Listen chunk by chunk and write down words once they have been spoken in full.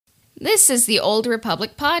This is the Old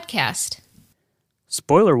Republic podcast.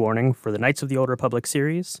 Spoiler warning for the Knights of the Old Republic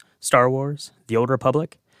series, Star Wars, the Old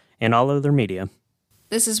Republic, and all other media.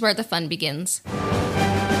 This is where the fun begins.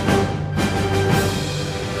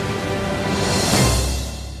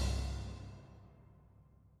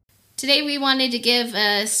 Today we wanted to give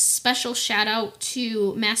a special shout out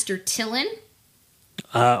to Master Tillin.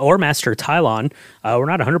 Or Master Tylon. We're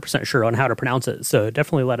not 100% sure on how to pronounce it, so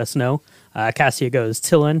definitely let us know. Cassia goes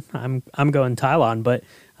Tillin. I'm going Tylon, but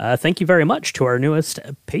thank you very much to our newest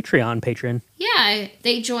Patreon patron. Yeah,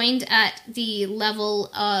 they joined at the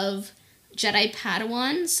level of Jedi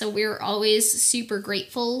Padawan, so we're always super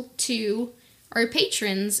grateful to our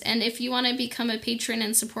patrons. And if you want to become a patron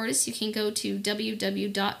and support us, you can go to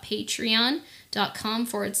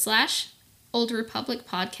www.patreon.com/Old Republic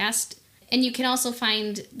Podcast. And you can also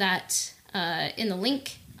find that in the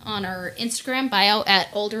link on our Instagram bio at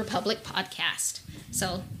Old Republic Podcast.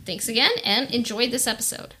 So thanks again and enjoy this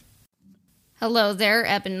episode. Hello there,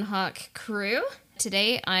 Ebon Hawk crew.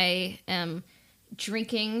 Today I am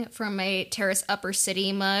drinking from a Terrace Upper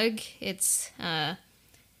City mug. It's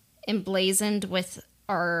emblazoned with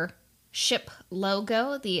our ship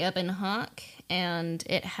logo, the Ebon Hawk, and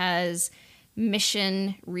it has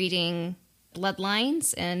mission reading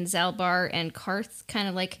bloodlines and Zalbar and Karth kind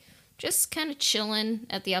of chilling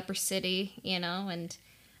at the Upper City, you know, and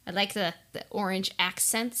I like the orange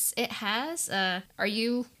accents it has. Are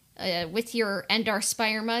you with your Endar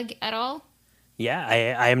Spire mug at all? Yeah,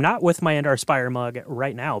 I am not with my Endar Spire mug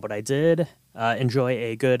right now, but I did enjoy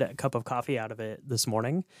a good cup of coffee out of it this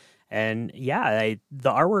morning. And yeah,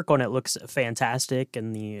 the artwork on it looks fantastic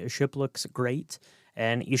and the ship looks great.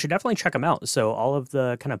 And you should definitely check them out. So all of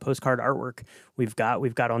the kind of postcard artwork we've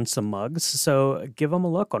got on some mugs. So give them a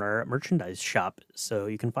look on our merchandise shop. So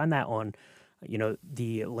you can find that on,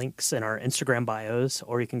 the links in our Instagram bios,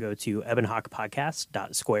 or you can go to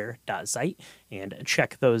ebonhawkpodcast.square.site and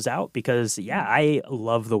check those out because, yeah, I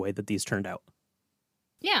love the way that these turned out.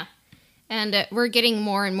 Yeah. And we're getting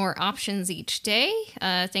more and more options each day,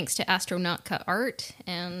 thanks to Astronautica Art.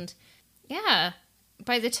 And yeah,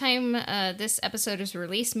 by the time this episode is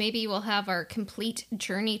released, maybe we'll have our complete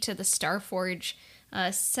Journey to the Starforge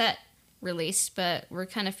set released, but we're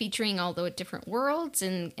kind of featuring all the different worlds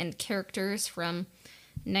and characters from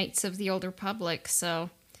Knights of the Old Republic, so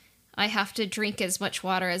I have to drink as much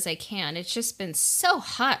water as I can. It's just been so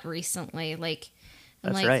hot recently.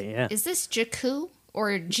 That's right, yeah. Is this Jakku or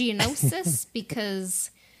Geonosis? Because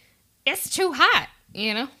it's too hot,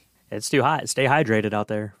 you know? It's too hot. Stay hydrated out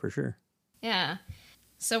there, for sure. Yeah.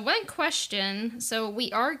 So one question,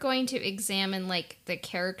 we are going to examine the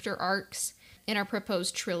character arcs in our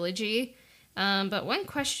proposed trilogy, but one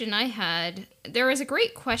question I had, there was a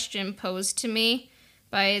great question posed to me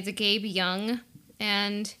by the Gabe Young,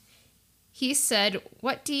 and he said,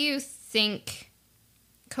 what do you think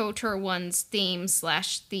KOTOR 1's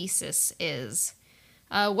theme/thesis is?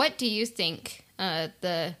 What do you think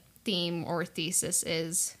the theme or thesis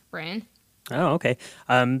is, Brian? Oh, okay.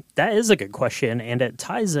 That is a good question, and it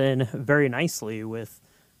ties in very nicely with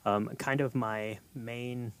kind of my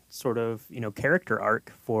main sort of character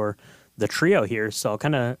arc for the trio here. So I'll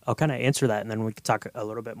kind of answer that, and then we can talk a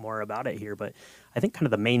little bit more about it here. But I think kind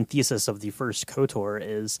of the main thesis of the first KOTOR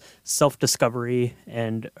is self-discovery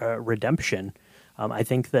and redemption. I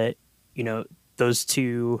think that those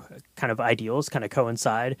two kind of ideals kind of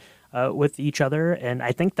coincide with each other, and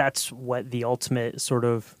I think that's what the ultimate sort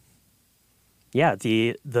of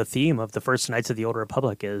the theme of the first Knights of the Old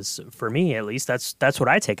Republic is, for me at least. That's what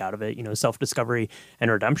I take out of it, self-discovery and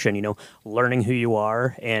redemption, learning who you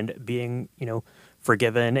are and being,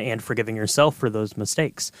 forgiven and forgiving yourself for those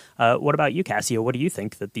mistakes. What about you, Cassia? What do you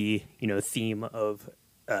think that the, theme of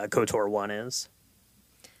KOTOR 1 is?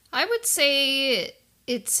 I would say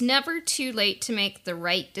it's never too late to make the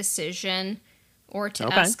right decision or to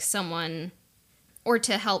ask someone or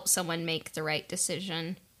to help someone make the right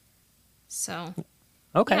decision. So,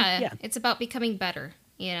 yeah, it's about becoming better,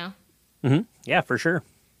 Mm-hmm. Yeah, for sure.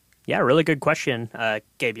 Yeah, really good question,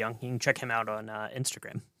 Gabe Young. You can check him out on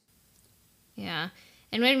Instagram. Yeah,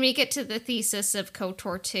 and when we get to the thesis of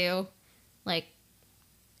KOTOR 2,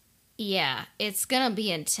 it's gonna be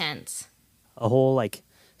intense. A whole,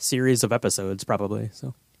 series of episodes, probably,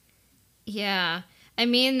 so. Yeah, I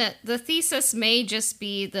mean, the thesis may just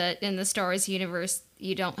be that in the Star Wars universe,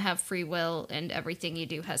 you don't have free will and everything you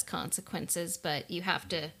do has consequences, but you have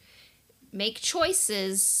to make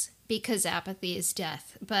choices because apathy is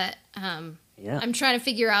death. But I'm trying to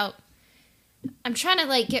figure out,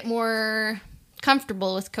 get more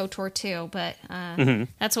comfortable with KOTOR 2, but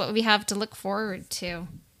that's what we have to look forward to.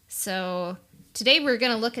 So today we're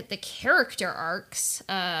going to look at the character arcs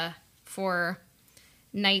for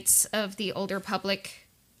Knights of the Old Republic,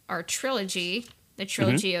 our trilogy, the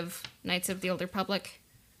trilogy of Knights of the Old Republic,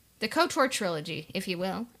 the KOTOR trilogy, if you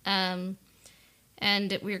will. And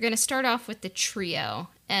we're going to start off with the trio.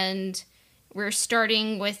 And we're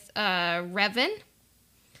starting with Revan.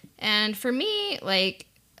 And for me, like,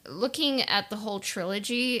 looking at the whole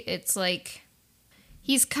trilogy, it's like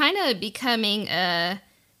he's kind of becoming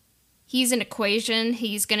he's an equation.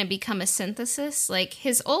 He's going to become a synthesis. Like,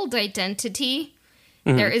 his old identity,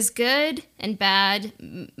 there is good and bad,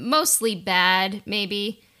 mostly bad,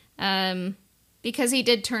 maybe, because he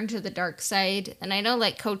did turn to the dark side. And I know,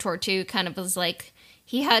 like, KOTOR 2 kind of was like,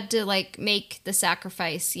 he had to, like, make the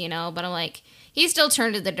sacrifice, you know, but I'm like, he still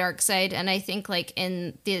turned to the dark side. And I think, like,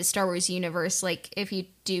 in the Star Wars universe, like, if you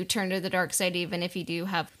do turn to the dark side, even if you do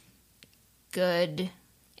have good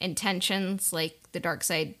intentions, like, the dark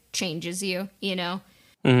side changes you, you know?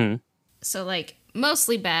 So, like,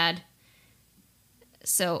 mostly bad.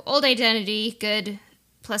 So, old identity, good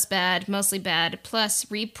plus bad, mostly bad, plus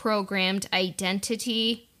reprogrammed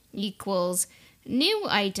identity equals new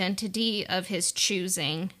identity of his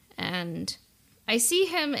choosing. And I see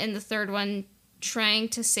him in the third one trying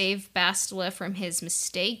to save Bastila from his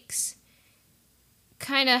mistakes,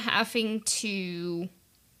 kind of having to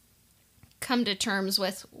come to terms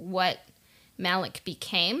with what Malak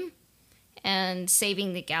became and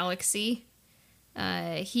saving the galaxy.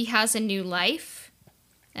 He has a new life,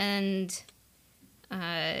 and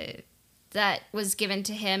that was given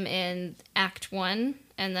to him in Act 1,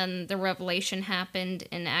 and then the revelation happened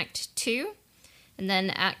in Act 2, and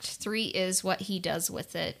then Act 3 is what he does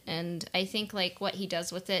with it. And I think, like, what he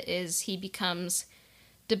does with it is he becomes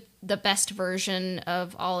the best version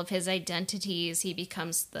of all of his identities. He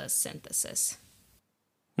becomes the synthesis.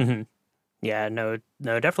 Yeah, no,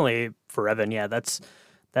 definitely for Revan. Yeah,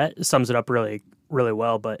 that sums it up really, really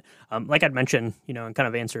well. But like I'd mentioned, you know, in kind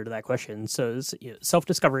of answer to that question, so it's, you know,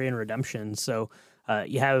 self-discovery and redemption. So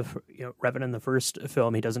you have, you know, Revan in the first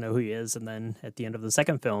film, he doesn't know who he is, and then at the end of the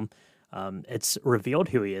second film, it's revealed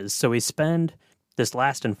who he is. So we spend this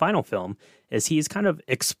last and final film is he's kind of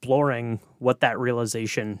exploring what that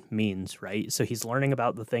realization means, right? So he's learning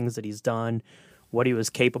about the things that he's done, what he was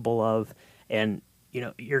capable of, and, you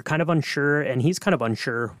know, you're kind of unsure, and he's kind of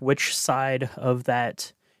unsure which side of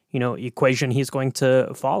that, you know, equation he's going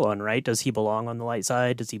to fall on, right? Does he belong on the light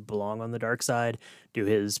side? Does he belong on the dark side? Do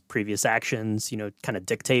his previous actions, you know, kind of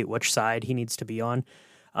dictate which side he needs to be on?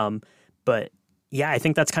 But yeah, I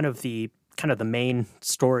think that's kind of the main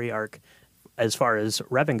story arc as far as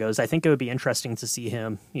Revan goes. I think it would be interesting to see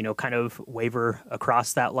him, you know, kind of waver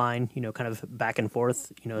across that line, you know, kind of back and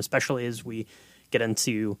forth, you know, especially as we get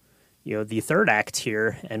into, you know, the third act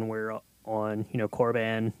here, and we're on, you know,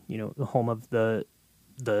 Korriban, you know, the home of the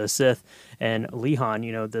Sith, and Lihan,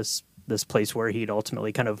 you know, this place where he'd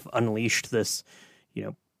ultimately kind of unleashed this, you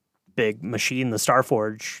know, big machine, the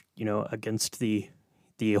Starforge, you know, against the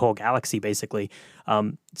whole galaxy, basically.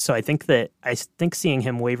 So I think seeing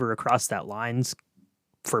him waver across that line's,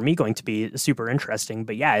 for me, going to be super interesting.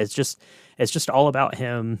 But yeah, it's just all about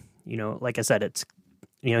him. You know, like I said, it's,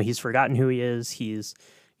 you know, he's forgotten who he is. He's,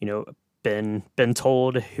 you know, been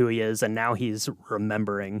told who he is, and now he's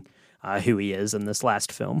remembering who he is in this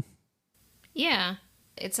last film. Yeah,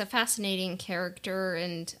 it's a fascinating character,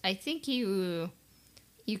 and I think you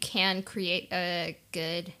can create a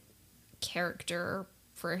good character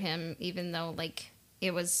for him, even though, like,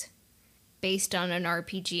 it was based on an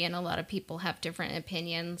RPG and a lot of people have different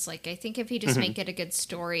opinions. Like, I think if you just make it a good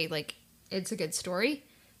story, like, it's a good story.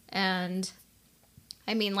 And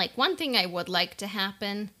I mean, like, one thing I would like to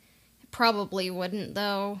happen, probably wouldn't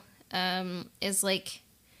though, is, like,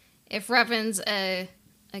 if Revan's a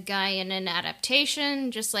guy in an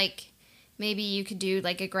adaptation, just, like, maybe you could do,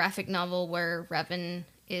 like, a graphic novel where Revan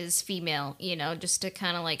is female, you know, just to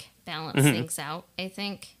kind of, like, balance things out, I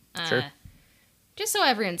think. Sure. Just so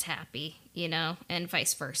everyone's happy, you know, and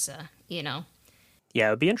vice versa, you know. Yeah,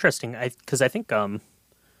 it would be interesting, because I think,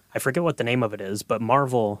 I forget what the name of it is, but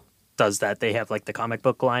Marvel does that. They have, like, the comic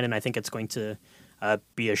book line, and I think it's going to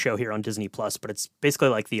be a show here on Disney Plus, but it's basically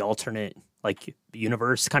like the alternate, like,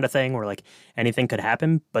 universe kind of thing where, like, anything could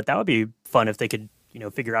happen. But that would be fun if they could, you know,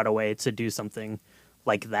 figure out a way to do something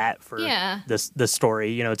like that for this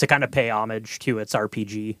story, you know, to kind of pay homage to its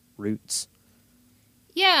RPG roots.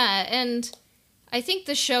 Yeah, and I think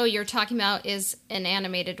the show you're talking about is an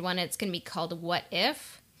animated one. It's going to be called What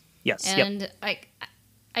If? Yes. And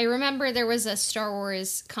I remember there was a Star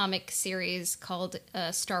Wars comic series called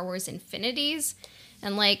Star Wars Infinities,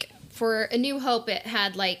 and, like, for A New Hope, it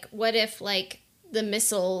had, like, what if, like, the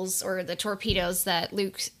missiles or the torpedoes that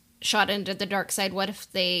Luke shot into the dark side, what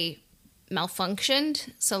if they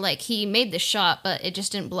malfunctioned? So, like, he made the shot, but it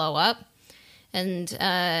just didn't blow up. And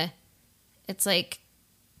it's like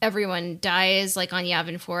everyone dies, like, on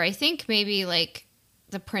Yavin 4. I think maybe, like,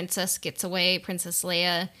 the princess gets away, Princess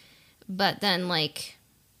Leia, but then, like,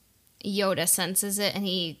 Yoda senses it, and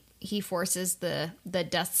he forces the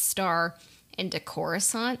Death Star into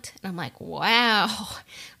Coruscant. And I'm like, wow.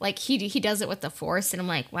 Like, he does it with the Force, and I'm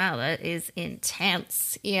like, wow, that is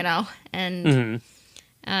intense, you know? And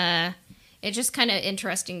it's just kind of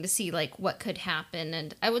interesting to see, like, what could happen.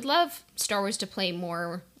 And I would love Star Wars to play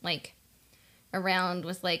more, like, around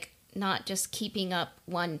with, like, not just keeping up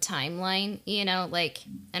one timeline, you know? Like,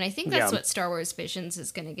 and I think that's what Star Wars Visions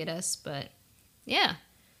is going to get us, but yeah.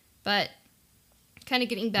 But kind of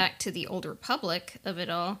getting back to the Old Republic of it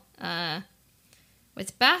all,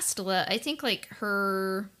 with Bastila, I think, like,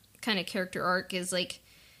 her kind of character arc is, like,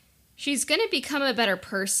 she's going to become a better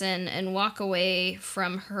person and walk away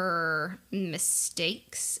from her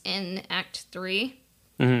mistakes in Act 3.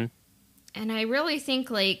 Mm-hmm. And I really think,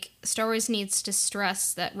 like, Star Wars needs to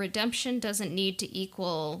stress that redemption doesn't need to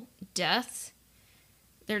equal death.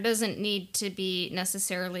 There doesn't need to be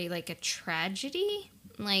necessarily, like, a tragedy.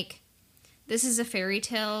 Like, this is a fairy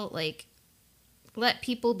tale. Like, let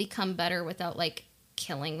people become better without, like,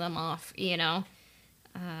 killing them off, you know?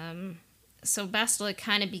 So Bastila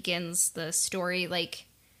kind of begins the story, like,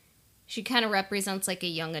 she kind of represents, like, a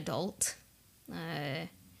young adult.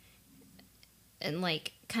 And,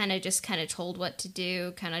 like, kind of told what to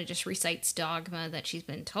do, kind of just recites dogma that she's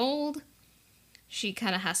been told. She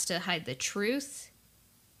kind of has to hide the truth.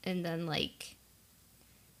 And then, like,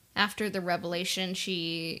 after the revelation,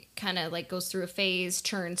 she kind of, like, goes through a phase,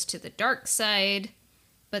 turns to the dark side,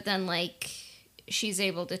 but then, like, she's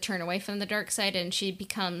able to turn away from the dark side, and she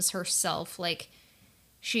becomes herself. Like,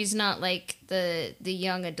 she's not, like, the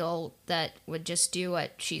young adult that would just do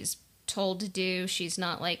what she's told to do. She's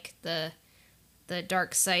not, like, the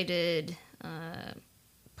dark-sided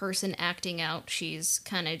person acting out. She's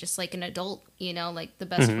kind of just like an adult, you know, like the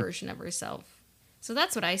best version of herself. So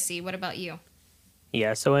that's what I see. What about you?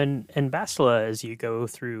 Yeah, so in Bastila, as you go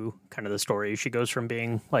through kind of the story, she goes from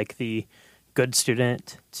being like the good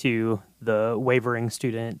student to the wavering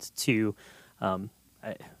student to kind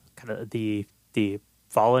of the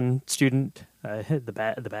fallen student,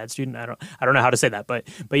 the bad student. I don't know how to say that, but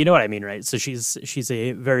you know what I mean, right? So she's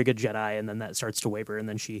a very good Jedi, and then that starts to waver, and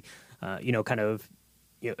then she, kind of,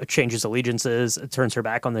 changes allegiances, turns her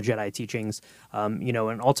back on the Jedi teachings,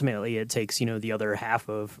 and ultimately it takes, the other half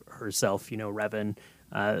of herself, Revan,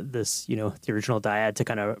 this, the original dyad, to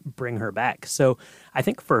kind of bring her back. So I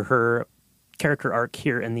think for her character arc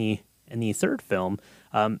here in the third film,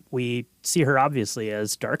 we see her obviously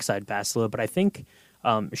as Darkside Bastila, but I think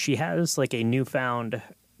she has like a newfound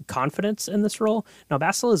confidence in this role. Now,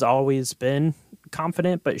 Bastila has always been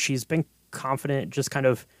confident, but she's been confident just kind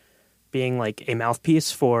of being like a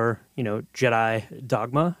mouthpiece for, Jedi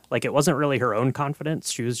dogma. Like, it wasn't really her own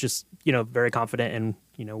confidence. She was just, very confident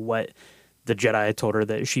in, what the Jedi told her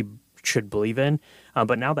that she should believe in.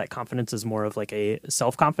 But now that confidence is more of like a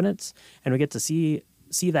self-confidence, and we get to see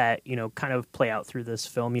that, kind of play out through this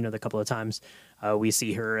film. The couple of times we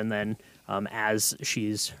see her, and then as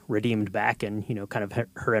she's redeemed back, and, kind of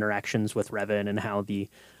her interactions with Revan and how the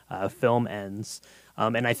film ends.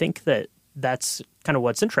 And I think that's kind of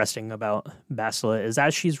what's interesting about Bastila is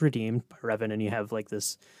as she's redeemed by Revan, and you have like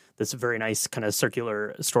this very nice kind of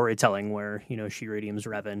circular storytelling where, she redeems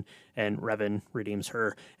Revan and Revan redeems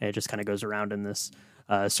her, and it just kind of goes around in this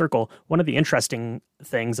circle. One of the interesting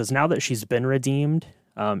things is now that she's been redeemed,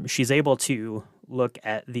 she's able to look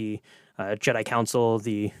at the Jedi Council,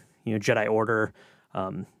 the Jedi Order,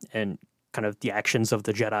 and kind of the actions of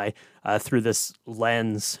the Jedi through this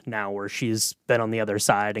lens now, where she's been on the other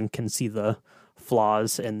side and can see the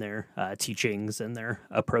flaws in their teachings and their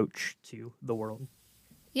approach to the world.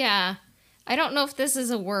 Yeah. I don't know if this is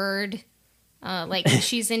a word, like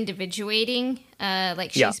she's individuating,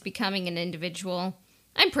 like she's becoming an individual.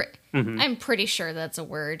 I'm pretty sure that's a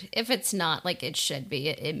word. If it's not, like, it should be.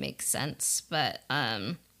 It makes sense. But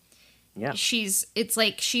it's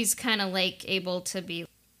like she's kind of like able to be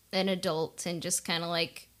an adult and just kind of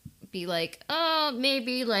like be like, oh,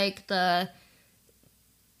 maybe like the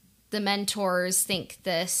mentors think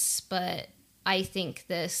this, but I think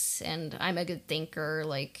this, and I'm a good thinker.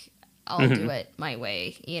 Like, I'll do it my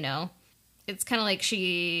way, It's kind of like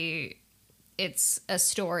it's a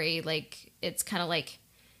story, like, it's kind of like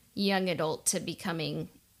young adult to becoming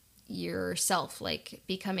yourself, like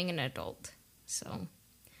becoming an adult. So,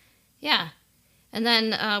 yeah. And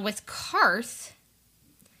then with Karth,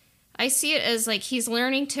 I see it as like he's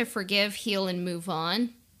learning to forgive, heal, and move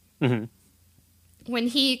on. Mm-hmm. When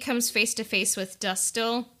he comes face to face with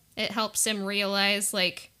Dustil, it helps him realize,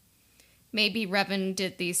 like, maybe Revan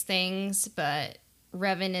did these things, but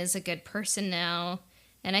Revan is a good person now.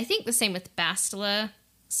 And I think the same with Bastila.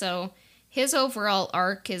 So his overall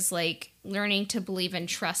arc is, like, learning to believe and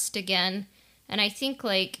trust again. And I think,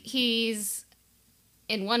 like, he's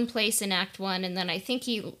in one place in Act 1, and then I think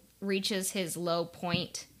he reaches his low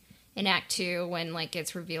point in Act 2 when, like,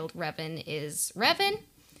 it's revealed Revan is Revan.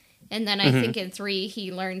 And then I think in 3,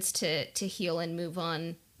 he learns to heal and move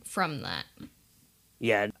on from that.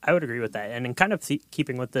 Yeah, I would agree with that. And in kind of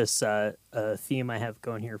keeping with this theme I have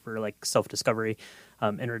going here for like self-discovery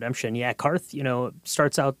and redemption, yeah, Karth,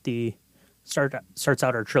 starts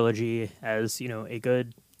out our trilogy as, a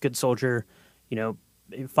good soldier,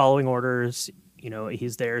 following orders,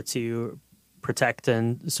 he's there to protect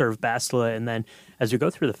and serve Bastila. And then as we go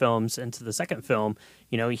through the films into the second film,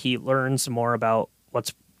 he learns more about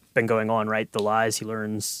what's been going on, right? The lies. He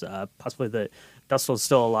learns possibly that Dustil's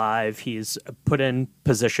still alive. He's put in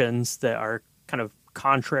positions that are kind of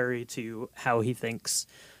contrary to how he thinks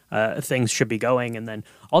things should be going. And then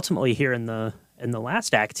ultimately here in the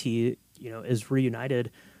last act, he is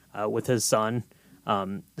reunited with his son.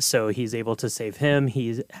 So he's able to save him.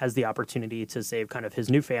 He has the opportunity to save kind of his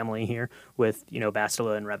new family here with,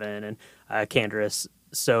 Bastila and Revan and Canderous.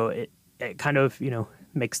 So it kind of,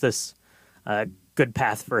 makes this good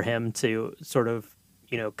path for him to sort of,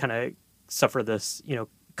 kind of suffer this,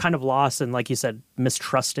 kind of loss and, like you said,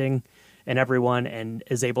 mistrusting in everyone, and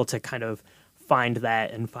is able to kind of find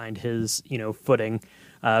that and find his, footing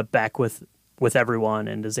back with everyone,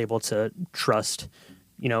 and is able to trust,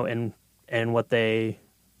 in what they,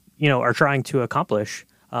 are trying to accomplish.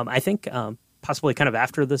 I think possibly kind of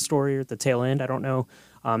after the story or the tail end, I don't know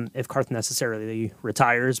if Karth necessarily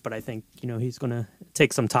retires, but I think, he's going to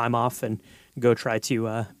take some time off and go try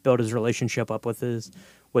to build his relationship up with his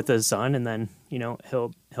son, and then,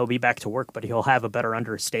 he'll be back to work, but he'll have a better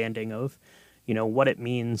understanding of, what it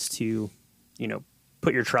means to,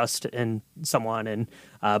 put your trust in someone and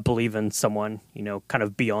believe in someone, kind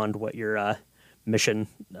of beyond what your mission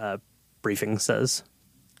briefing says.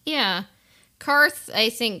 Yeah. Karth,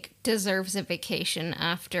 I think, deserves a vacation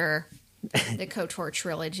after the KOTOR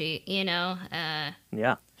trilogy,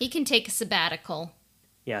 Yeah. He can take a sabbatical.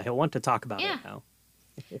 Yeah, he'll want to talk about it now.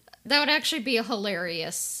 That would actually be a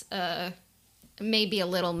hilarious, maybe a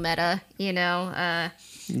little meta,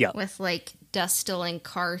 with, like, Dustil and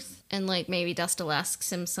Karth, and, like, maybe Dustil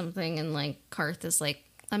asks him something, and, like, Karth is like,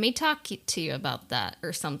 let me talk to you about that,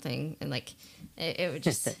 or something, and, like, it would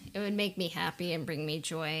just, it would make me happy and bring me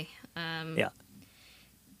joy. Yeah.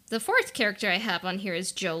 The fourth character I have on here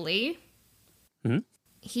is Jolee. Mm-hmm.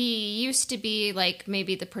 He used to be, like,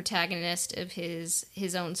 maybe the protagonist of his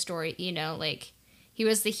own story, like, he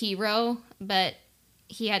was the hero, but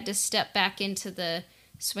he had to step back into the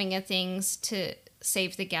swing of things to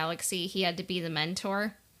save the galaxy. He had to be the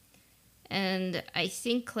mentor. And I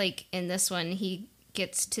think, like, in this one, he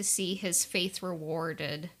gets to see his faith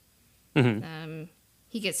rewarded. Mm-hmm.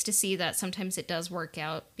 He gets to see that sometimes it does work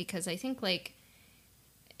out, because I think, like,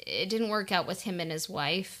 it didn't work out with him and his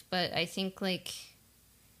wife, but I think, like,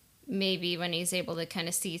 maybe when he's able to kind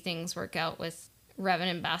of see things work out with Revan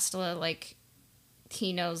and Bastila, like,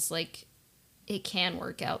 he knows, like, it can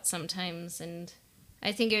work out sometimes, and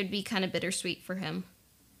I think it would be kind of bittersweet for him.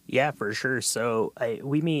 Yeah, for sure. So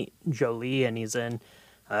we meet Jolee, and he's in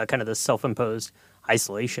kind of this self-imposed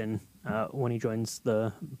isolation when he joins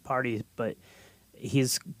the party, but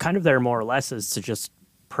he's kind of there more or less as to just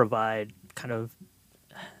provide kind of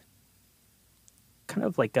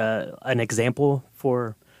like an example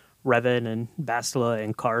for Revan and Bastila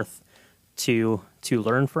and Karth to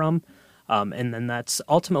learn from. And then that's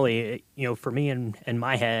ultimately, for me in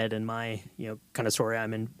my head and my, kind of story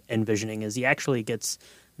I'm envisioning is he actually gets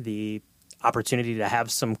the opportunity to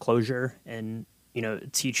have some closure and,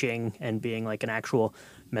 teaching and being like an actual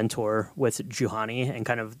mentor with Juhani and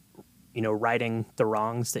kind of, righting the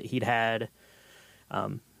wrongs that he'd had,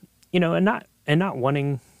 and not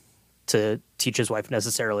wanting to teach his wife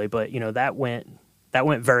necessarily, but, that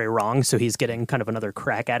went very wrong, so he's getting kind of another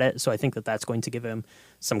crack at it. So I think that that's going to give him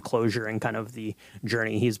some closure in kind of the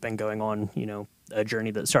journey he's been going on, a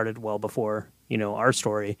journey that started well before, our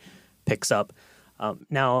story picks up.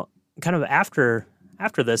 Now, kind of after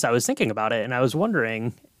this, I was thinking about it, and I was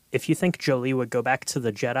wondering if you think Jolee would go back to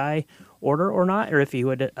the Jedi Order or not, or if he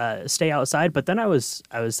would stay outside. But then I was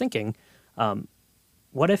thinking,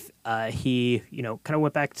 what if he, kind of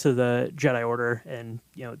went back to the Jedi Order and,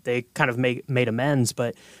 they kind of made amends,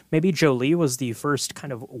 but maybe Jolee was the first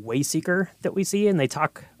kind of Wayseeker that we see, and they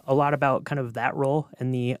talk a lot about kind of that role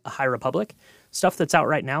in the High Republic stuff that's out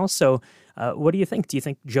right now. So what do you think? Do you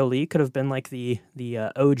think Jolee could have been like the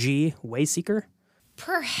OG Wayseeker?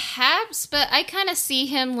 Perhaps, but I kind of see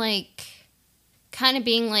him like kind of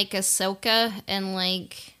being like Ahsoka and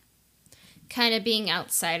like kind of being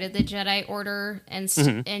outside of the Jedi Order,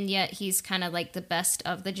 and yet he's kind of like the best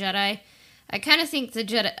of the Jedi. I kind of think the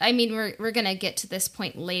Jedi, I mean, we're going to get to this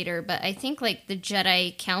point later, but I think like the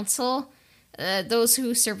Jedi Council, those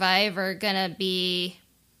who survive are going to be,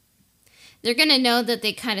 they're going to know that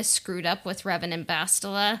they kind of screwed up with Revan and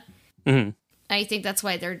Bastila. I think that's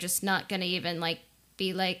why they're just not going to even like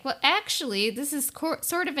be like, well, actually, this is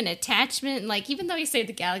sort of an attachment. Like, even though you save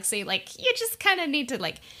the galaxy, like, you just kind of need to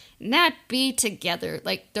like not be together.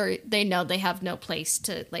 Like, they know they have no place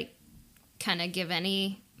to like kind of give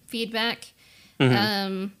any feedback.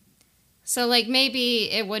 So like maybe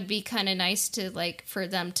it would be kind of nice to like for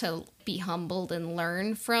them to be humbled and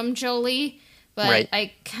learn from Jolee, but right.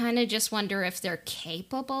 I kind of just wonder if they're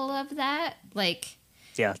capable of that. Like,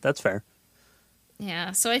 yeah, that's fair.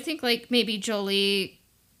 Yeah, so I think like maybe Jolee,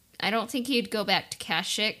 I don't think he'd go back to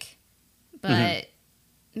Kashyyyk, but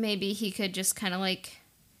maybe he could just kind of like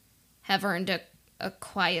have earned a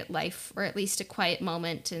quiet life, or at least a quiet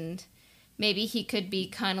moment, and maybe he could be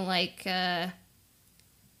kind of like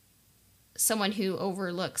someone who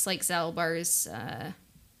overlooks like Zalbar's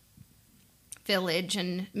village,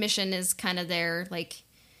 and Mission is kind of there like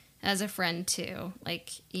as a friend too,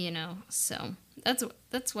 like, so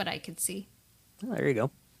that's what I could see. Oh, there you go.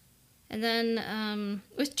 And then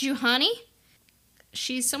with Juhani,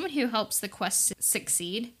 she's someone who helps the quest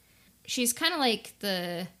succeed. She's kind of like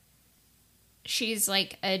she's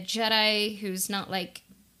like a Jedi who's not like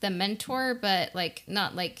the mentor, but like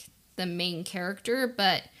not like the main character,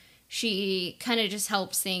 but she kind of just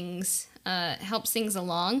helps things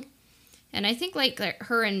along. And I think like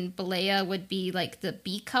her and Balea would be like the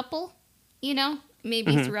B couple,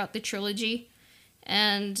 maybe throughout the trilogy.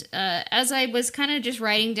 And as I was kind of just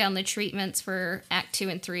writing down the treatments for Act 2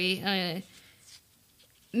 and 3,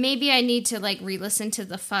 maybe I need to like re-listen to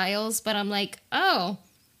the files, but I'm like, oh,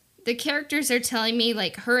 the characters are telling me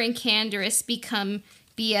like her and Canderous become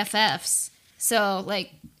BFFs. So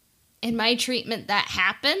like in my treatment that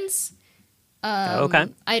happens. Okay.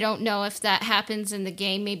 I don't know if that happens in the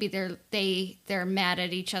game. Maybe they're mad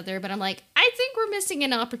at each other, but I'm like, I think we're missing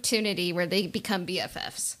an opportunity where they become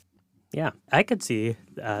BFFs. Yeah, I could see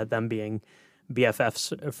them being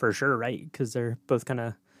BFFs for sure, right? Because they're both kind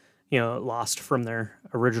of, lost from their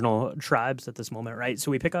original tribes at this moment, right?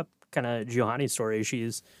 So we pick up kind of Juhani's story.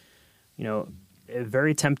 She's,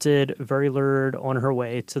 very tempted, very lured on her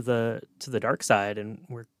way to the dark side, and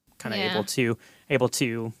we're kind of able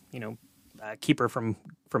to keep her from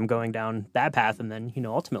going down that path, and then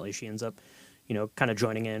ultimately she ends up kind of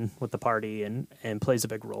joining in with the party and plays a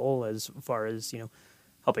big role as far as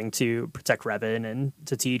helping to protect Revan and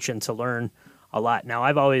to teach and to learn a lot. Now,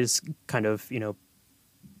 I've always kind of,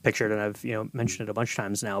 pictured, and I've, mentioned it a bunch of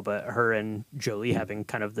times now, but her and Jolee having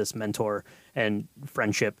kind of this mentor and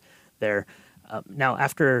friendship there. Now,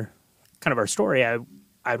 after kind of our story,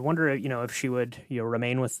 I'd wonder, if she would,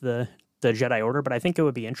 remain with the Jedi Order, but I think it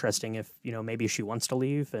would be interesting if, maybe she wants to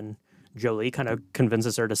leave and Jolee kind of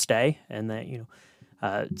convinces her to stay, and that,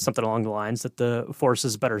 something along the lines that the Force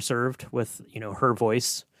is better served with, her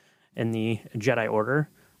voice in the Jedi Order,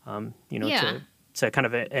 to kind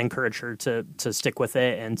of encourage her to stick with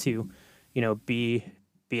it and to, be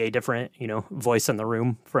a different, voice in the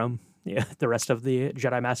room from the rest of the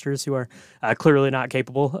Jedi Masters who are clearly not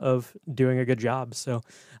capable of doing a good job. So,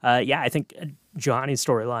 I think Juhani's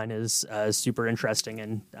storyline is super interesting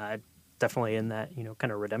and definitely in that,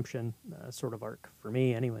 kind of redemption sort of arc for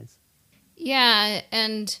me anyways. Yeah,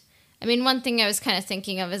 and I mean, one thing I was kind of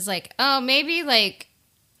thinking of is like, oh, maybe like,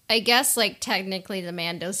 I guess like technically the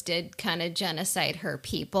Mandos did kind of genocide her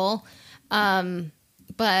people,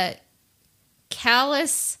 but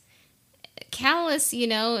Kallus,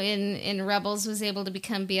 in Rebels was able to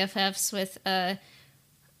become BFFs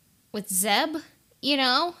with Zeb,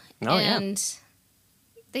 and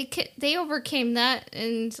they overcame that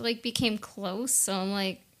and like became close. So I'm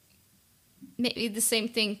like, maybe the same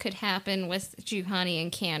thing could happen with Juhani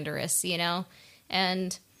and Canderous,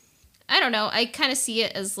 and I don't know. I kind of see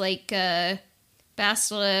it as like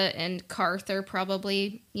Bastila and Karth are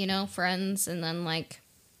probably, friends, and then like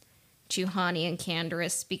Juhani and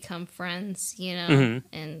Canderous become friends,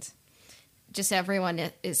 and just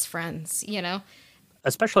everyone is friends,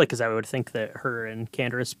 especially because I would think that her and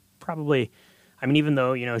Candace probably, I mean, even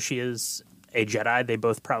though, she is a Jedi, they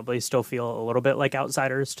both probably still feel a little bit like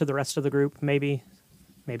outsiders to the rest of the group, maybe.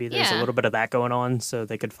 Maybe there's a little bit of that going on, so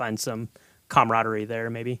they could find some camaraderie there,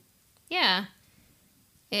 maybe. Yeah.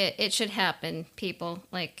 It should happen, people.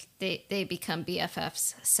 Like, they become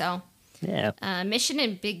BFFs. So, yeah. Mission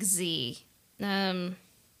in Big Z.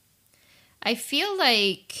 I feel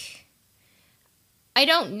like I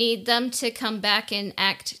don't need them to come back in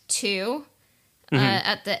Act 2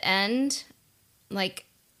 at the end. Like,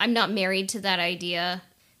 I'm not married to that idea.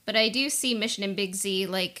 But I do see Mission in Big Z,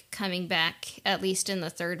 like, coming back, at least in the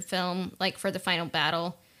third film, like, for the final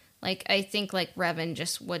battle. Like, I think, like, Revan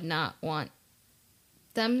just would not want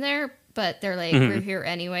them there, but they're like, we're here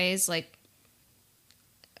anyways. Like,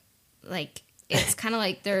 it's kind of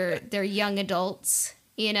like they're young adults,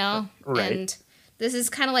 Right. And this is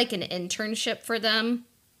kind of like an internship for them.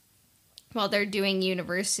 While they're doing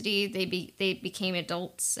university, they became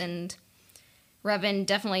adults, and Revan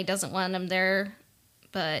definitely doesn't want them there,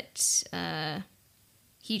 but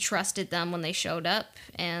he trusted them when they showed up,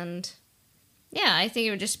 and yeah, I think it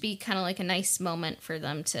would just be kind of like a nice moment for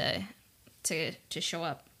them to show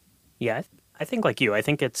up. Yeah, I think like you. I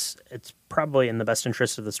think it's probably in the best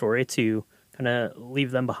interest of the story to kind of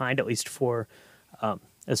leave them behind, at least for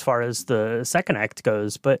as far as the second act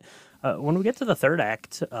goes. But when we get to the third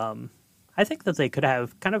act, I think that they could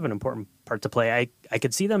have kind of an important part to play. I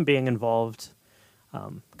could see them being involved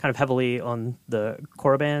kind of heavily on the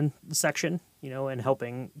Korriban section, and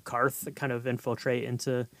helping Karth kind of infiltrate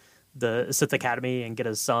into the Sith Academy and get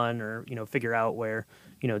his son, or, figure out where,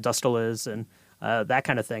 Dustil is, and that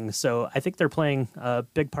kind of thing. So I think they're playing a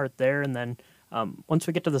big part there. And then once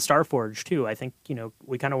we get to the Starforge too, I think,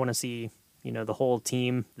 we kind of want to see, the whole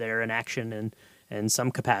team there in action in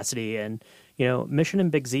some capacity. And, Mission and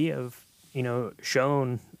Big Z have,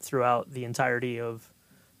 shown throughout the entirety of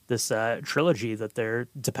this trilogy that they're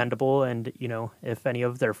dependable, and if any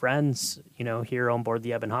of their friends here on board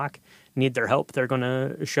the Ebon Hawk need their help, they're going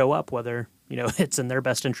to show up, whether it's in their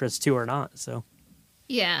best interest too or not. So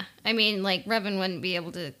yeah, I mean, like, Revan wouldn't be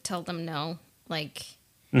able to tell them no, like,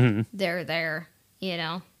 they're there,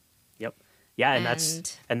 Yep. Yeah,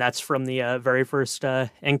 and that's from the very first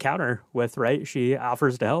encounter with, right? She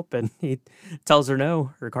offers to help, and he tells her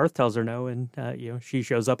no, or Karth tells her no, and she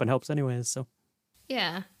shows up and helps anyways. So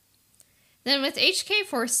yeah. Then with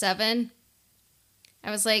HK-47, I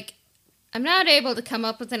was like, I'm not able to come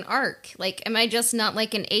up with an arc. Like, am I just not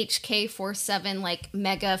like an HK-47 like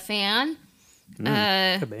mega fan?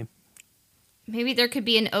 Could be. Maybe there could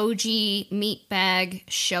be an OG meatbag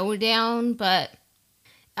showdown, but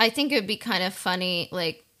I think it would be kind of funny,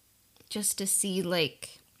 like, just to see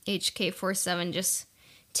like HK-47 just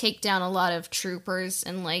take down a lot of troopers,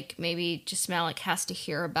 and like maybe just Malik has to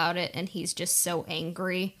hear about it, and he's just so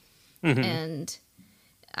angry. And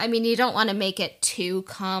I mean, you don't want to make it too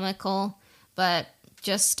comical, but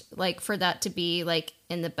just like for that to be like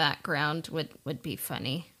in the background would be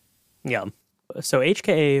funny. Yeah. So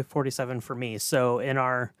HK-47 for me. So in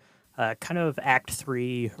our kind of Act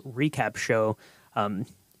 3 recap show,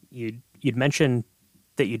 you'd mentioned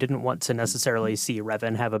that you didn't want to necessarily see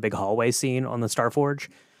Revan have a big hallway scene on the Starforge.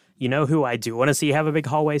 You know who I do want to see have a big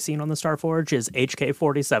hallway scene on the Starforge is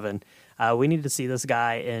HK-47. We need to see this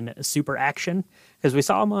guy in super action, because we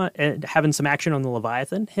saw him having some action on the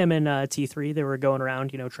Leviathan. Him and T3, they were going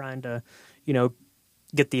around, trying to,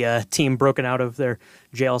 get the team broken out of their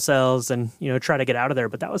jail cells and, try to get out of there.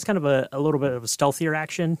 But that was kind of a little bit of a stealthier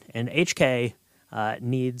action, and HK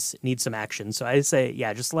needs some action. So I say,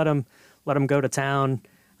 yeah, just let him go to town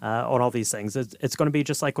on all these things. It's going to be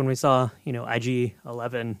just like when we saw,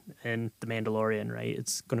 IG-11 and The Mandalorian, right?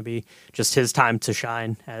 It's going to be just his time to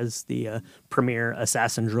shine as the premier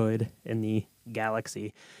assassin droid in the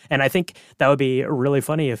galaxy. And I think that would be really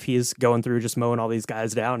funny if he's going through just mowing all these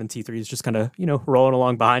guys down, and T3 is just kind of, rolling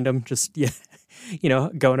along behind him, just,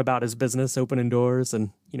 going about his business, opening doors and,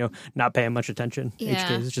 not paying much attention. Yeah.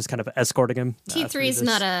 HK is just kind of escorting him. T3 is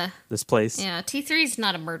not this place. Yeah, T3 is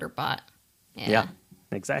not a murder bot. Yeah,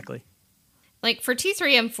 exactly. Like, for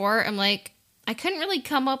T3M4, I'm like, I couldn't really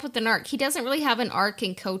come up with an arc. He doesn't really have an arc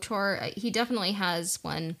in KOTOR. He definitely has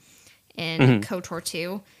one in KOTOR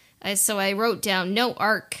 2. So I wrote down, no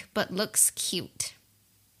arc, but looks cute.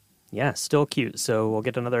 Yeah, still cute. So we'll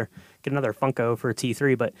get another Funko for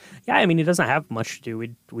T3. But yeah, I mean, he doesn't have much to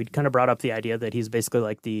do. We'd kind of brought up the idea that he's basically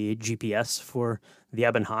like the GPS for the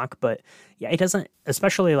Ebon Hawk. But yeah, he doesn't,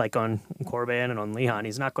 especially like on Korriban and on Lehon,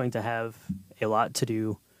 he's not going to have a lot to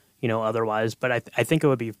do, otherwise. But I think it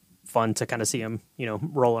would be fun to kind of see him,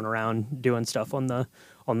 rolling around doing stuff on the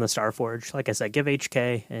Starforge. Like I said, give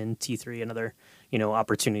HK and T3 another,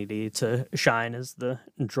 opportunity to shine as the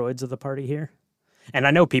droids of the party here. And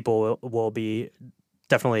I know people will be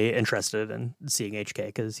definitely interested in seeing HK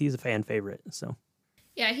because he's a fan favorite. So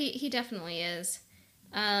yeah, he definitely is.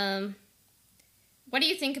 What do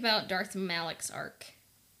you think about Darth Malik's arc?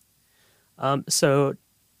 So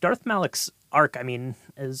Darth Malik's arc, I mean,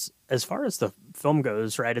 as far as the film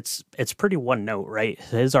goes, right, it's pretty one note, right?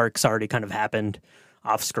 His arc's already kind of happened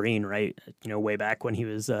off screen, right? Way back when he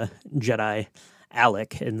was Jedi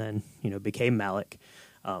Alec and then, became Malik.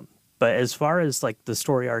 But as far as like the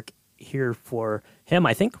story arc here for him,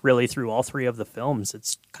 I think really through all three of the films,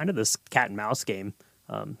 it's kind of this cat and mouse game.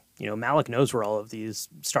 Malik knows where all of these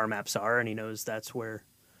star maps are, and he knows that's where,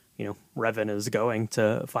 Revan is going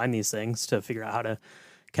to find these things to figure out how to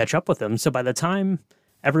catch up with them. So by the time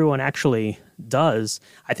everyone actually does,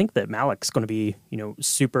 I think that Malik's going to be,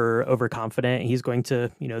 super overconfident. He's going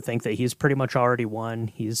to, think that he's pretty much already won.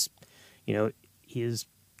 He's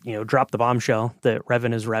dropped the bombshell that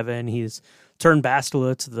Revan is Revan. He's turned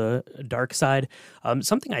Bastila to the dark side.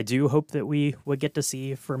 Something I do hope that we would get to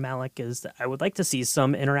see for Malik is that I would like to see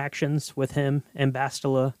some interactions with him and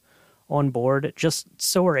Bastila on board, just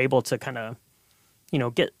so we're able to kind of,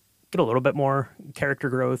 get a little bit more character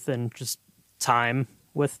growth and just time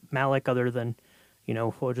with Malik other than,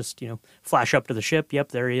 we'll just, flash up to the ship. Yep,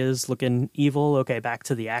 there he is looking evil. Okay, back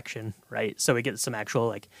to the action, right? So we get some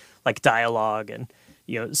actual like dialogue and,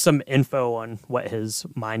 some info on what his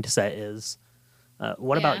mindset is.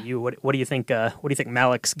 What about you? What do you think? What do you think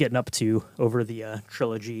Malik's getting up to over the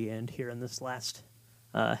trilogy and here in this last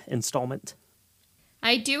installment?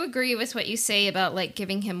 I do agree with what you say about like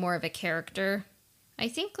giving him more of a character. I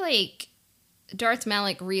think like Darth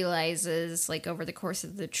Malik realizes like over the course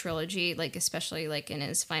of the trilogy, like especially like in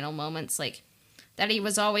his final moments, like that he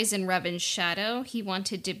was always in Revan's shadow. He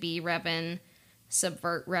wanted to be Revan,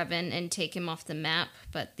 subvert Revan, and take him off the map.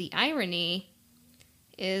 But the irony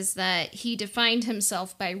is that he defined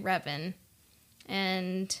himself by Revan,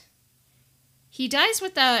 and he dies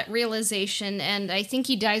with that realization, and I think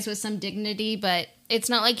he dies with some dignity, but it's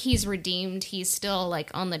not like he's redeemed. He's still like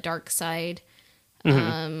on the dark side,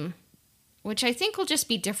 which I think will just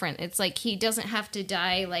be different. It's like he doesn't have to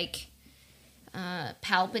die like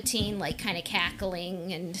Palpatine, like kind of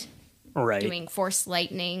cackling and doing Force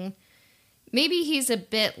lightning. Maybe he's a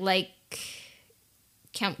bit like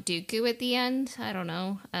Count Dooku at the end. I don't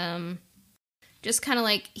know. Just kind of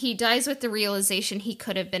like he dies with the realization he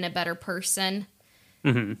could have been a better person,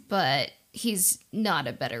 but he's not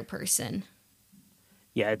a better person.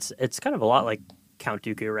 Yeah, it's kind of a lot like Count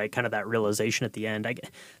Dooku, right? Kind of that realization at the end.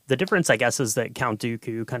 The difference, I guess, is that Count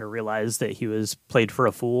Dooku kind of realized that he was played for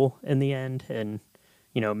a fool in the end, and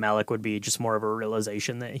Malik would be just more of a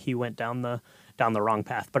realization that he went down the wrong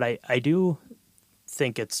path. But I do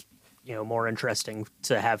think it's more interesting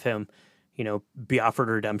to have him be offered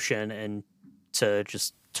redemption and to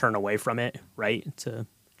just turn away from it, right? To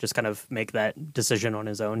just kind of make that decision on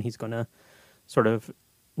his own. He's going to sort of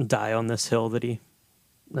die on this hill that he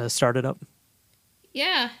started up.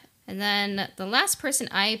 Yeah. And then the last person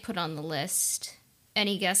I put on the list,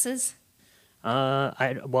 any guesses?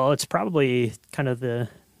 Well, it's probably kind of the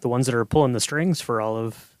ones that are pulling the strings for all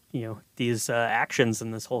of these actions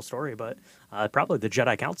in this whole story, but probably the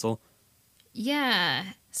Jedi Council. Yeah.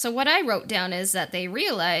 So what I wrote down is that they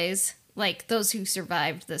realize, like those who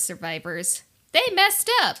survived, the survivors, they messed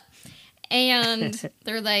up, and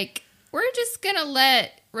they're like, we're just gonna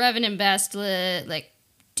let Revan and Bastila like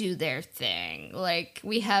do their thing. Like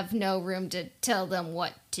we have no room to tell them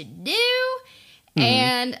what to do.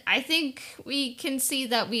 And I think we can see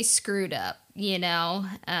that we screwed up,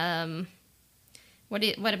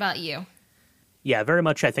 What about you? Yeah, very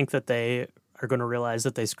much. I think that they are going to realize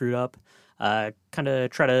that they screwed up, kind of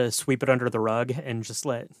try to sweep it under the rug and just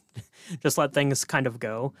let things kind of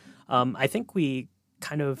go. I think we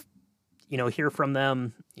kind of, hear from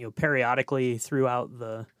them, periodically throughout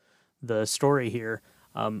the story here.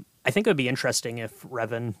 I think it would be interesting if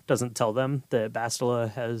Revan doesn't tell them that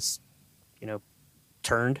Bastila has,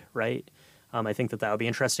 turned, right? I think that would be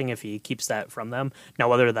interesting if he keeps that from them. Now,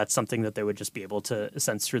 whether that's something that they would just be able to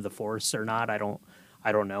sense through the Force or not, I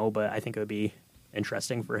don't know. But I think it would be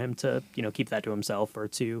interesting for him to, keep that to himself or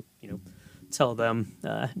to, tell them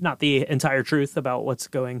not the entire truth about what's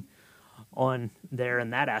going on there in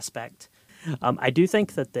that aspect. I do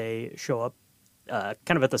think that they show up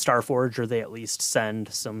kind of at the Starforge, or they at least send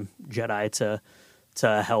some Jedi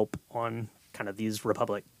to help on kind of these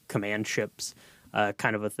Republic command ships,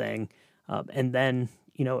 kind of a thing. And then,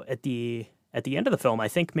 at the at the end of the film, I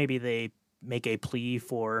think maybe they make a plea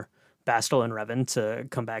for Bastel and Revan to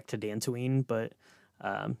come back to Dantooine, but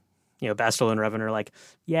Bastel and Revan are like,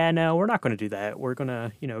 yeah, no, we're not going to do that. We're going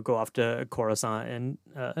to, go off to Coruscant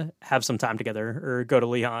and have some time together, or go to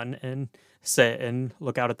Lehon and sit and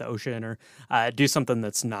look out at the ocean, or do something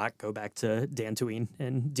that's not go back to Dantooine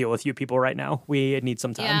and deal with you people right now. We need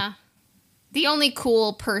some time. Yeah. The only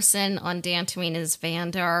cool person on Dantooine is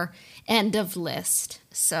Vandar. End of list.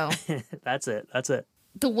 So That's it.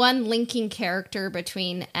 The one linking character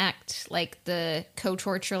between like the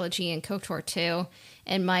KOTOR trilogy and KOTOR 2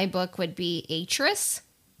 in my book would be Atris.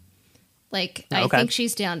 Like, I think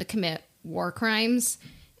she's down to commit war crimes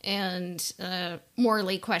and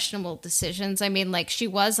morally questionable decisions. I mean, like, she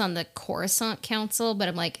was on the Coruscant Council, but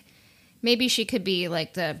I'm like, maybe she could be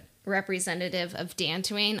like the representative of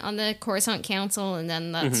Dantooine on the Coruscant Council, and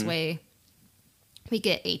then that's way we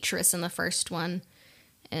get Atris in the first one.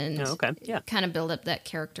 And kind of build up that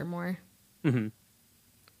character more. Mm-hmm.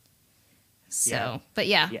 So, but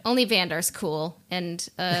only Vandar's cool. And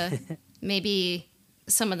maybe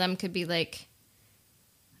some of them could be like,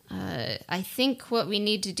 I think what we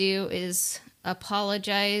need to do is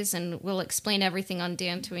apologize, and we'll explain everything on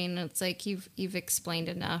Dantooine. It's like, you've explained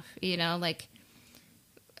enough, like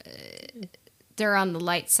they're on the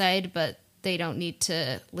light side, but they don't need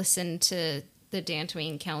to listen to the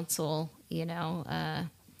Dantooine Council,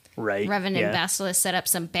 Right. Revan and Basilisk set up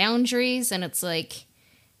some boundaries, and it's like,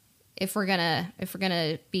 if we're gonna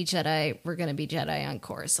be Jedi, we're gonna be Jedi on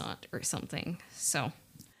Coruscant or something. So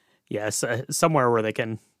yes, somewhere where they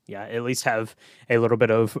can at least have a little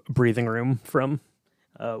bit of breathing room from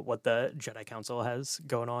what the Jedi Council has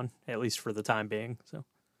going on, at least for the time being. So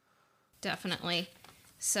definitely.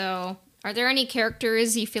 So are there any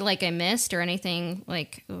characters you feel like I missed, or anything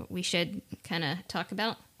like we should kind of talk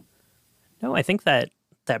about? No, I think that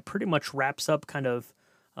pretty much wraps up kind of,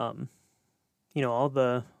 all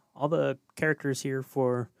the characters here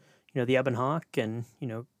for, the Ebon Hawk and,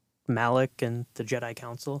 Malak and the Jedi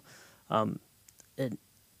Council. And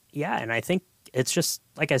I think it's just,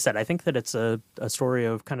 like I said, I think that it's a story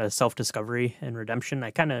of kind of self-discovery and redemption.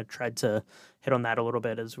 I kind of tried to hit on that a little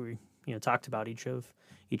bit as we, talked about each of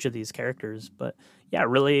these characters. But yeah,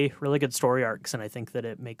 really, really good story arcs. And I think that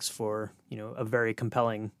it makes for, a very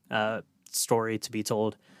compelling story to be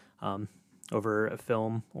told over a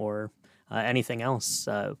film or anything else.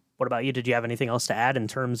 What about you? Did you have anything else to add in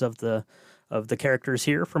terms of the characters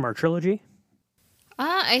here from our trilogy?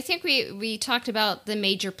 I think we talked about the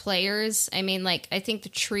major players. I mean, like, I think the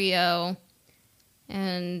trio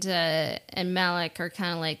and Malak are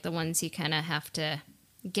kind of like the ones you kind of have to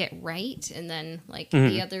get right, and then like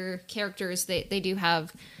the other characters, they do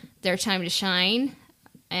have their time to shine.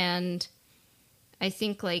 And I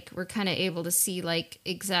think like we're kind of able to see like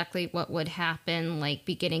exactly what would happen, like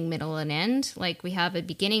beginning, middle, and end. Like, we have a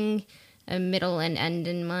beginning, a middle, and end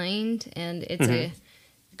in mind, and it's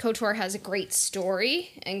KOTOR has a great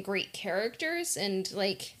story and great characters, and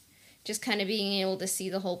like just kind of being able to see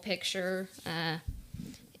the whole picture.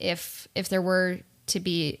 If there were to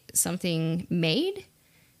be something made,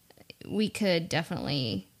 we could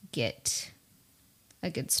definitely get a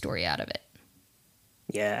good story out of it.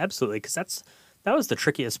 Yeah, absolutely, because that was the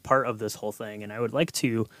trickiest part of this whole thing, and I would like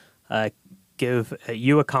to give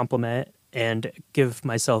you a compliment and give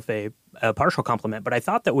myself a partial compliment, but I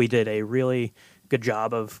thought that we did a really good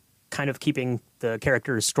job of kind of keeping the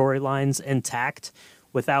characters' storylines intact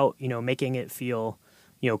without, making it feel,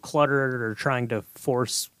 cluttered or trying to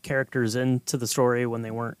force characters into the story when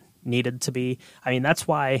they weren't needed to be. I mean, that's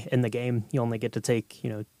why in the game you only get to take,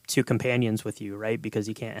 2 companions with you, right? Because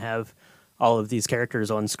you can't have all of these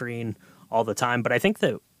characters on screen all the time. But I think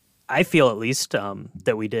that I feel at least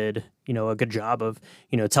that we did, a good job of,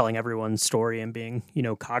 telling everyone's story and being,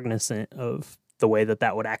 cognizant of the way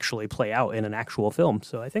that would actually play out in an actual film.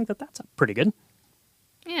 So I think that that's pretty good.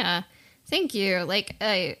 Yeah, thank you. Like,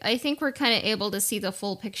 I think we're kind of able to see the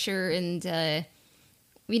full picture, and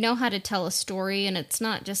we know how to tell a story, and it's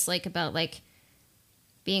not just like about like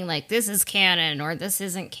being like, this is canon or this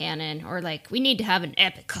isn't canon, or like we need to have an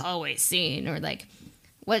epic hallway scene, or like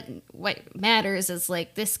what matters is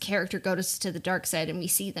like this character goes to the dark side and we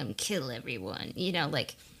see them kill everyone,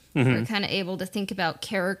 like we're kind of able to think about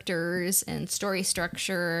characters and story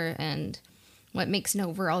structure and what makes an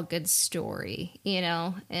overall good story,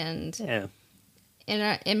 and yeah.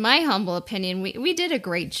 In my humble opinion, we did a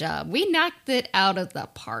great job. We knocked it out of the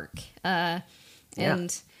park.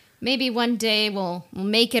 And maybe one day we'll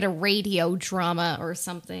make it a radio drama or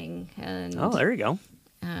something. And, there you go.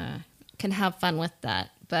 Can have fun with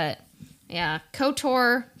that. But yeah,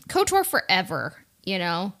 KOTOR forever,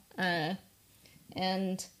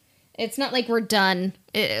 And it's not like we're done.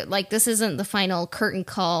 Like, this isn't the final curtain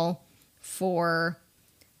call for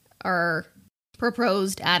our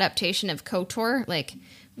proposed adaptation of KOTOR. Like,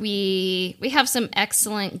 we have some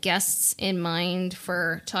excellent guests in mind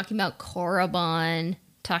for talking about Korriban,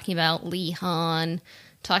 talking about Lee Han,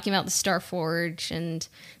 talking about the Starforge, and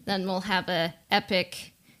then we'll have a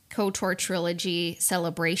epic KOTOR trilogy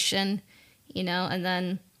celebration, and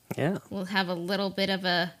then we'll have a little bit of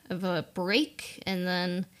a break, and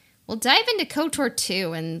then we'll dive into KOTOR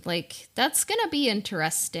 2, and like that's gonna be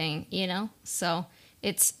interesting, So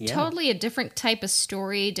it's totally a different type of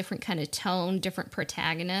story, different kind of tone, different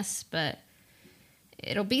protagonists, but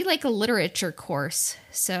it'll be like a literature course,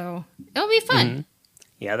 so it'll be fun. Mm-hmm.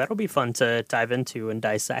 Yeah, that'll be fun to dive into and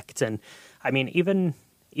dissect. And I mean,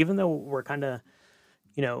 even though we're kind of,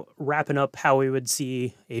 wrapping up how we would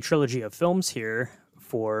see a trilogy of films here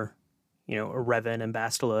for, Revan and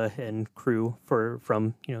Bastila and crew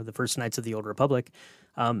from the first Knights of the Old Republic,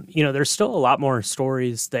 there's still a lot more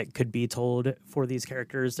stories that could be told for these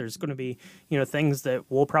characters. There's going to be, things that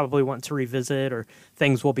we'll probably want to revisit, or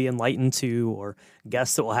things we'll be enlightened to, or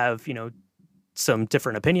guests that will have, some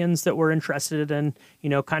different opinions that we're interested in,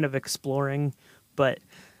 kind of exploring. But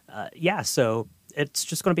so it's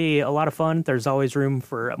just going to be a lot of fun. There's always room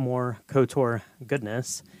for more KOTOR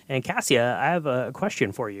goodness. And Cassia, I have a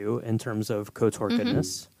question for you in terms of KOTOR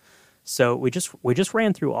goodness. So we just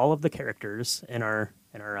ran through all of the characters in our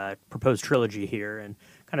proposed trilogy here, and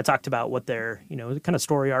kind of talked about what their kind of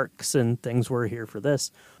story arcs and things were here for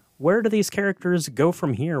this. Where do these characters go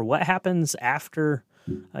from here? What happens after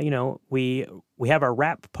we have our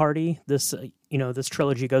wrap party? This this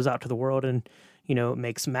trilogy goes out to the world and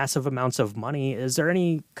makes massive amounts of money. Is there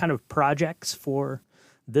any kind of projects for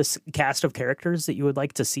this cast of characters that you would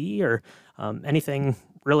like to see, or anything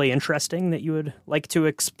really interesting that you would like to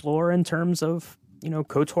explore in terms of,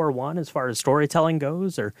 KOTOR 1 as far as storytelling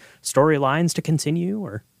goes, or storylines to continue?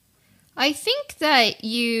 Or I think that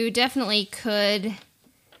you definitely could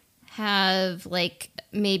have, like,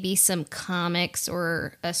 maybe some comics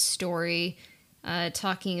or a story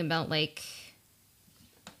talking about, like,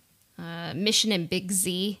 Mission in Big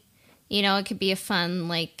Z. It could be a fun,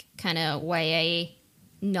 like, kind of YA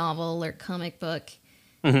novel or comic book.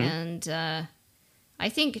 And I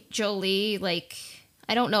think Jolie, like,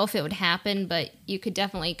 I don't know if it would happen, but you could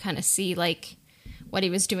definitely kind of see, like, what he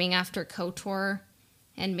was doing after KOTOR,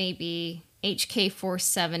 and maybe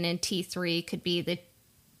HK-47 and T3 could be the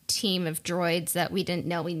team of droids that we didn't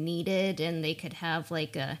know we needed, and they could have,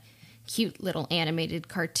 like, a cute little animated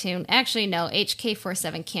cartoon. Actually, no,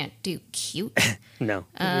 HK-47 can't do cute. No,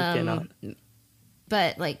 cannot.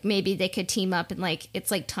 But, like, maybe they could team up and, like,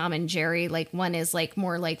 it's like Tom and Jerry. Like, one is, like,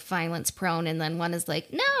 more, like, violence prone, and then one is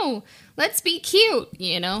like, no, let's be cute,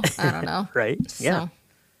 I don't know. Right, yeah. So.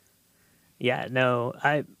 Yeah, no,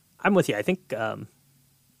 I'm with you. I think,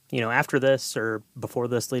 after this or before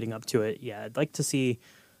this, leading up to it, I'd like to see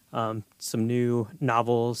some new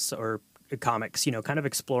novels or comics, kind of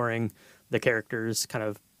exploring the characters kind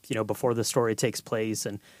of, before the story takes place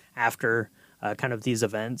and after kind of these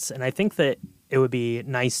events. And I think that it would be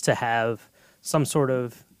nice to have some sort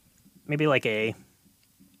of, maybe like a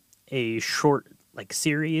short, like,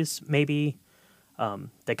 series, maybe,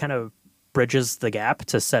 that kind of bridges the gap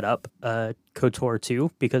to set up KOTOR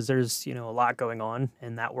 2, because there's, a lot going on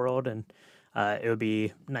in that world, and it would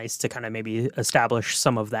be nice to kind of maybe establish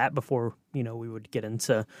some of that before, we would get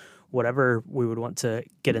into whatever we would want to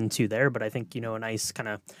get into there. But I think, a nice kind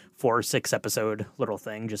of 4 or 6 episode little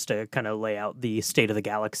thing just to kind of lay out the state of the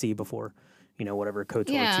galaxy before, whatever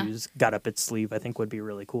KOTOR 2's got up its sleeve, I think would be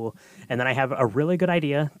really cool. And then I have a really good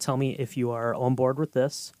idea. Tell me if you are on board with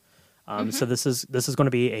this. So this is going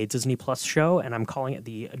to be a Disney Plus show, and I'm calling it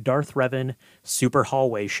the Darth Revan Super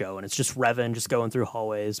Hallway Show. And it's just Revan just going through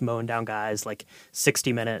hallways, mowing down guys, like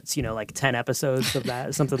 60 minutes, like 10 episodes of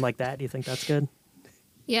that, something like that. Do you think that's good?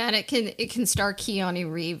 Yeah, and it can star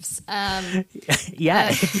Keanu Reeves.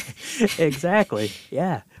 Yeah, exactly.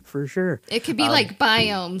 Yeah, for sure. It could be like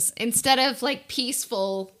biomes instead of, like,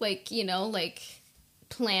 peaceful, like, like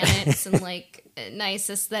planets and, like, nice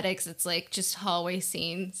aesthetics. It's like just hallway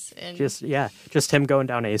scenes and just him going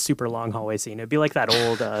down a super long hallway scene. It'd be like that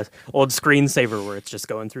old screensaver where it's just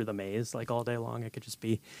going through the maze like all day long. It could just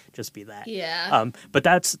be that. Yeah. But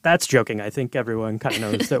that's joking. I think everyone kind of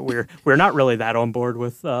knows that we're not really that on board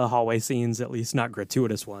with hallway scenes, at least not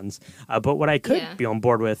gratuitous ones. But what I could be on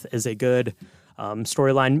board with is a good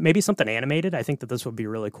storyline, maybe something animated. I think that this would be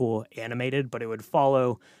really cool animated, but it would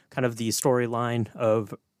follow kind of the storyline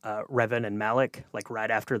of Revan and Malak, like right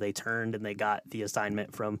after they turned and they got the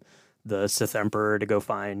assignment from the Sith Emperor to go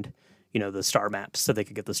find, the star maps so they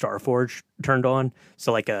could get the Star Forge turned on.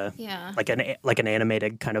 So Yeah. like an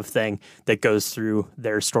animated kind of thing that goes through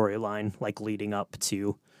their storyline, like leading up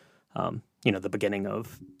to the beginning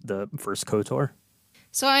of the first KOTOR.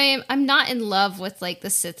 So I'm not in love with like the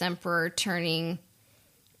Sith Emperor turning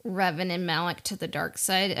Revan and Malak to the dark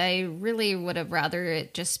side. I really would have rather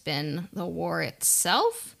it just been the war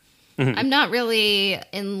itself. I'm not really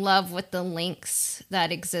in love with the links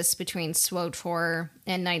that exist between SWTOR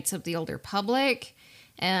and Knights of the Old Republic.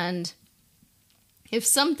 And if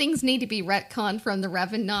some things need to be retconned from the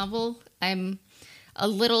Revan novel, I'm a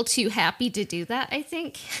little too happy to do that, I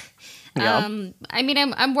think. Yeah. I mean,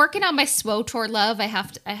 I'm working on my SWTOR love. I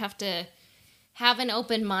have to have an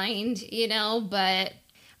open mind, but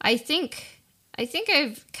I think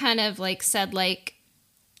I've kind of like said, like,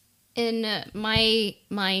 in my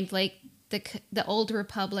mind, like the Old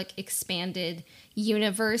Republic expanded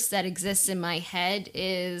universe that exists in my head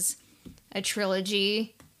is a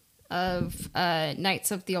trilogy of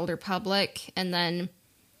Knights of the Old Republic, and then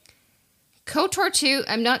KOTOR 2,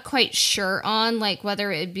 I'm not quite sure on, like,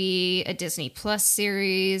 whether it'd be a Disney Plus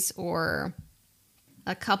series or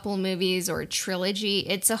a couple movies or a trilogy.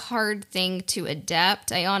 It's a hard thing to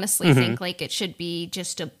adapt. I honestly think, like, it should be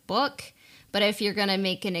just a book. But if you're going to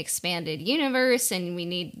make an expanded universe and we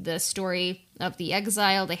need the story of the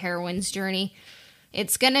exile, the heroine's journey,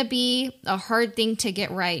 it's going to be a hard thing to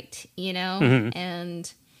get right,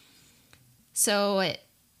 And so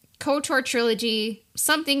KOTOR trilogy,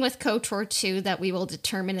 something with KOTOR 2 that we will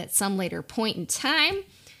determine at some later point in time.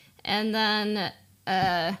 And then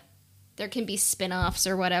there can be spin-offs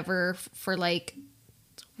or whatever for like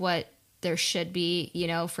what there should be,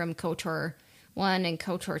 from KOTOR 1 and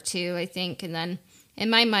KOTOR 2, I think. And then in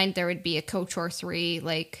my mind, there would be a KOTOR 3,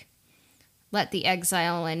 like, let the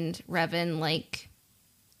exile and Revan, like,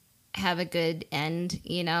 have a good end,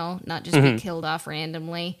 not just be killed off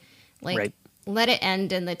randomly. Like, right. Let it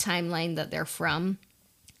end in the timeline that they're from.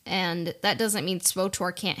 And that doesn't mean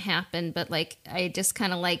SWTOR can't happen, but, like, I just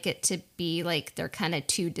kind of like it to be, like, they're kind of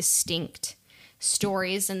two distinct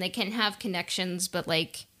stories, and they can have connections, but,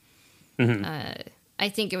 like, I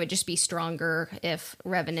think it would just be stronger if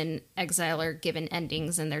Revan and Exile are given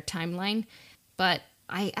endings in their timeline. But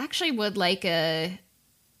I actually would like an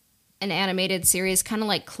animated series, kind of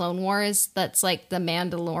like Clone Wars, that's like the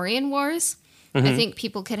Mandalorian Wars. I think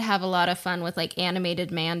people could have a lot of fun with like animated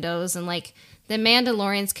Mandos, and like the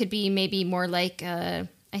Mandalorians could be maybe more like I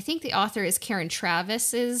think the author is Karen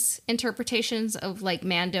Travis's interpretations of like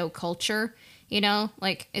Mando culture.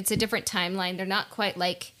 Like it's a different timeline. They're not quite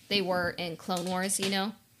like they were in Clone Wars.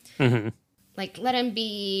 Like let them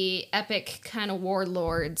be epic kind of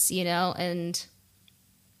warlords, and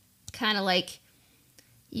kind of like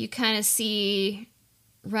you kind of see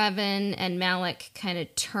Revan and Malak kind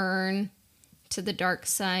of turn to the dark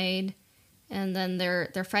side, and then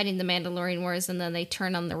they're fighting the Mandalorian Wars, and then they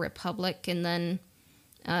turn on the Republic, and then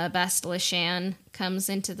Bastila Shan comes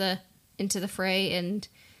into the fray. And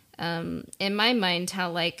in my mind,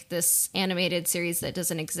 how like this animated series that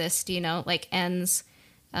doesn't exist, like ends,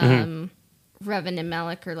 Revan and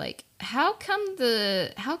Malak are like, how come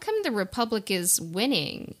the Republic is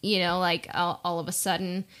winning, like all of a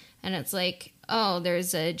sudden, and it's like, oh,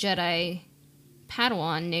 there's a Jedi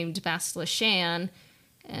Padawan named Bastila Shan,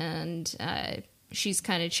 and she's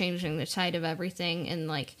kind of changing the tide of everything. And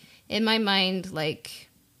like in my mind, like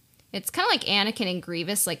it's kind of like Anakin and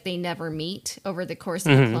Grievous, like they never meet over the course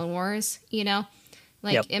of the Clone Wars,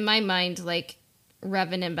 like Yep. in my mind, like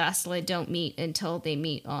Revan and Bastila don't meet until they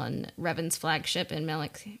meet on Revan's flagship and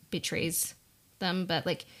Malak betrays them. But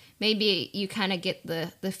like maybe you kind of get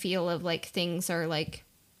the feel of like things are like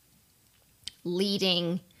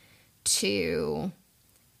leading to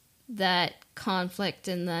that conflict,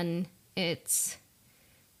 and then it's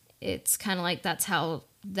kind of like that's how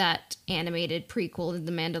that animated prequel to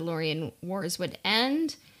the Mandalorian Wars would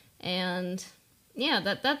end. And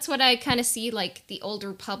yeah, that's what I kind of see like the Old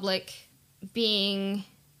Republic being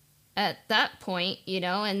at that point,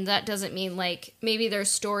 and that doesn't mean like maybe there's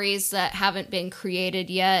stories that haven't been created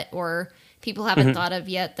yet or people haven't thought of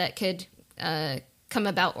yet that could come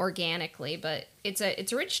about organically, but it's a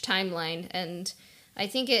rich timeline, and I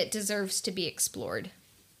think it deserves to be explored.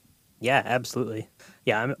 Yeah, absolutely.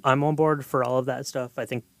 Yeah, I'm on board for all of that stuff. I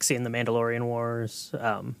think seeing the Mandalorian Wars,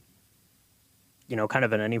 kind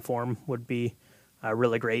of in any form would be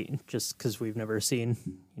really great, just because we've never seen,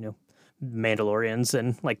 Mandalorians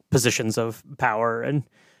in like positions of power and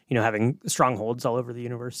having strongholds all over the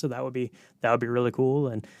universe. So that would be really cool.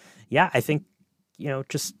 And yeah, I think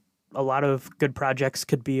just a lot of good projects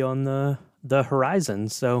could be on the horizon.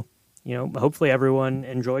 So hopefully everyone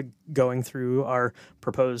enjoyed going through our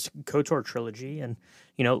proposed KOTOR trilogy, and,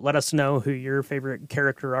 let us know who your favorite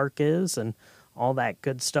character arc is and all that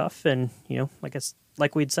good stuff. And,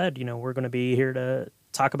 like we'd said, we're going to be here to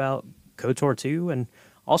talk about KOTOR 2 and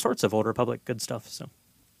all sorts of Old Republic good stuff. So,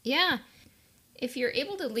 yeah. If you're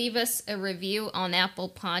able to leave us a review on Apple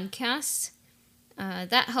Podcasts,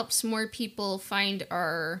 that helps more people find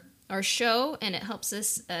our show, and it helps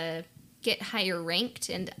us get higher ranked.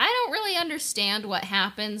 And I don't really understand what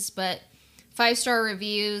happens, but 5-star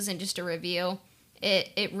reviews and just a review,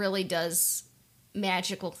 it really does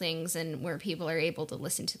magical things, and where people are able to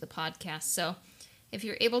listen to the podcast. So if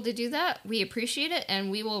you're able to do that, we appreciate it, and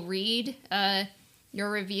we will read your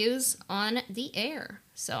reviews on the air.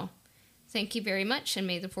 So thank you very much, and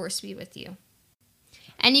may the Force be with you.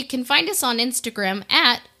 And you can find us on Instagram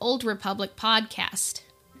at Old Republic Podcast.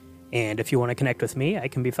 And if you want to connect with me, I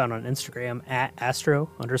can be found on Instagram at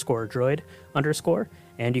astro_droid_.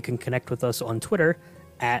 And you can connect with us on Twitter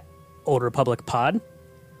at Old Republic Pod.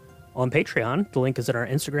 On Patreon, the link is in our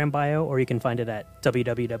Instagram bio, or you can find it at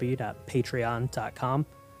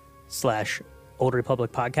www.patreon.com/Old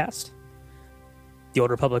Republic Podcast. The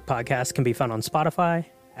Old Republic Podcast can be found on Spotify,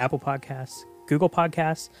 Apple Podcasts, Google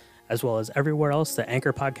Podcasts, as well as everywhere else that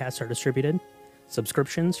Anchor podcasts are distributed.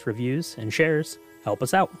 Subscriptions, reviews, and shares help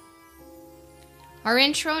us out. Our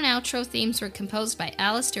intro and outro themes were composed by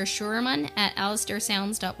Alistair Schurman at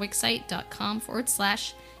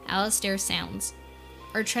alistairsounds.wixsite.com/Alistair Sounds.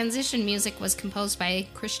 Our transition music was composed by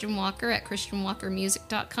Christian Walker at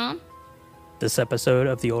christianwalkermusic.com. This episode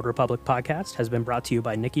of the Old Republic Podcast has been brought to you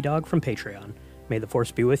by Nikki Dog from Patreon. May the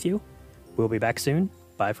Force be with you. We'll be back soon.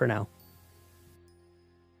 Bye for now.